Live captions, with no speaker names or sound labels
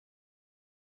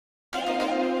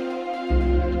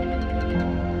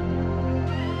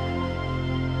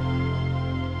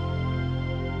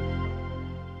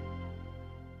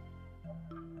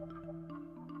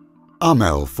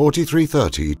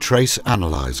Amel4330 Trace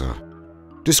Analyzer.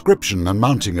 Description and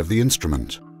mounting of the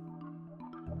instrument.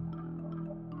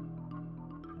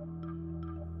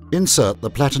 Insert the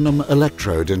platinum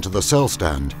electrode into the cell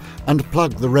stand and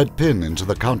plug the red pin into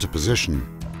the counter position.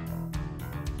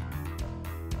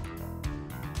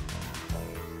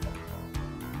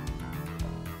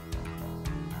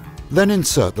 Then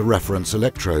insert the reference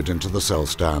electrode into the cell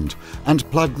stand and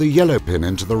plug the yellow pin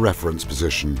into the reference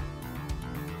position.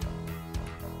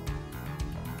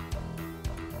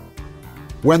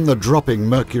 When the dropping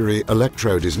mercury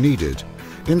electrode is needed,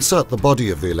 insert the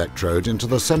body of the electrode into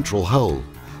the central hole,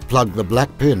 plug the black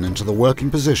pin into the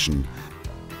working position,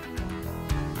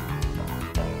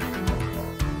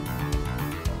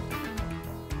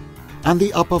 and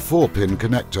the upper 4-pin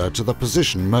connector to the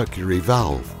position mercury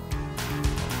valve.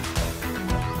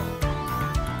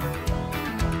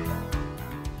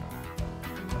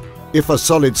 If a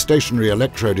solid stationary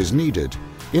electrode is needed,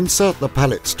 insert the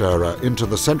pallet stirrer into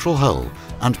the central hull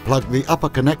and plug the upper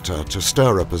connector to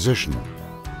stirrer position.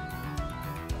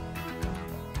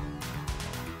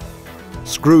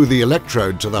 Screw the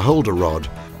electrode to the holder rod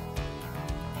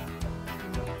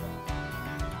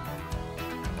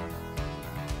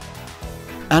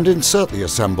and insert the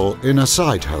assemble in a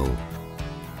side hole.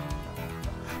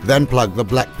 Then plug the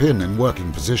black pin in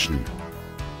working position.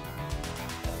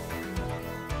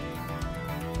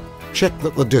 Check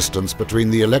that the distance between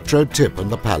the electrode tip and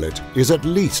the pallet is at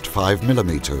least 5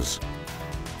 mm.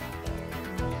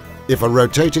 If a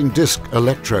rotating disc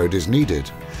electrode is needed,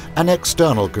 an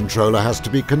external controller has to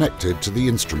be connected to the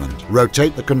instrument.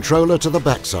 Rotate the controller to the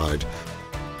backside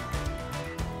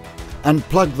and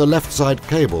plug the left side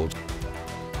cable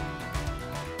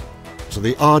to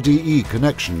the RDE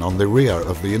connection on the rear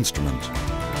of the instrument.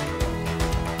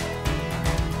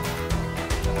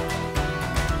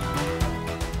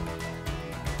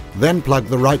 Then plug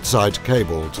the right side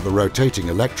cable to the rotating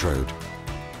electrode.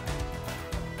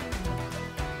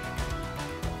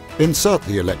 Insert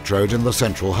the electrode in the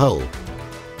central hole.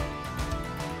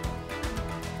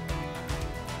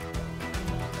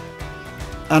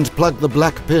 And plug the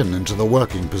black pin into the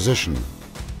working position.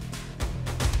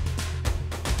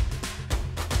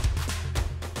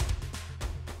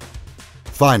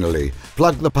 Finally,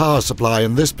 plug the power supply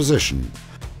in this position.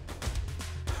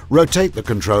 Rotate the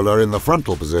controller in the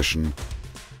frontal position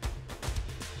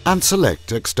and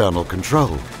select external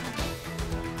control.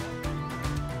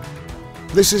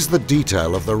 This is the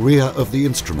detail of the rear of the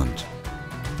instrument.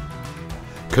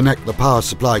 Connect the power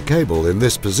supply cable in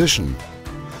this position.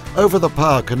 Over the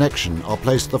power connection are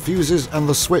placed the fuses and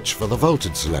the switch for the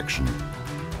voltage selection.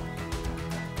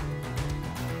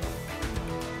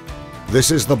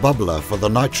 This is the bubbler for the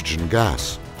nitrogen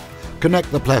gas.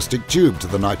 Connect the plastic tube to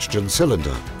the nitrogen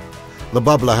cylinder. The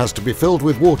bubbler has to be filled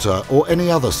with water or any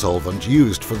other solvent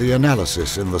used for the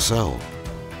analysis in the cell.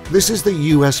 This is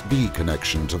the USB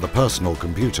connection to the personal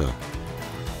computer.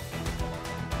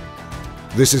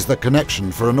 This is the connection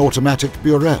for an automatic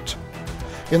burette.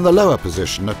 In the lower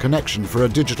position, a connection for a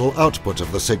digital output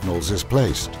of the signals is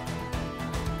placed.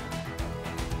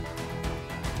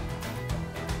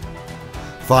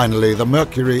 Finally, the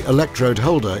mercury electrode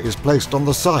holder is placed on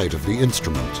the side of the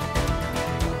instrument.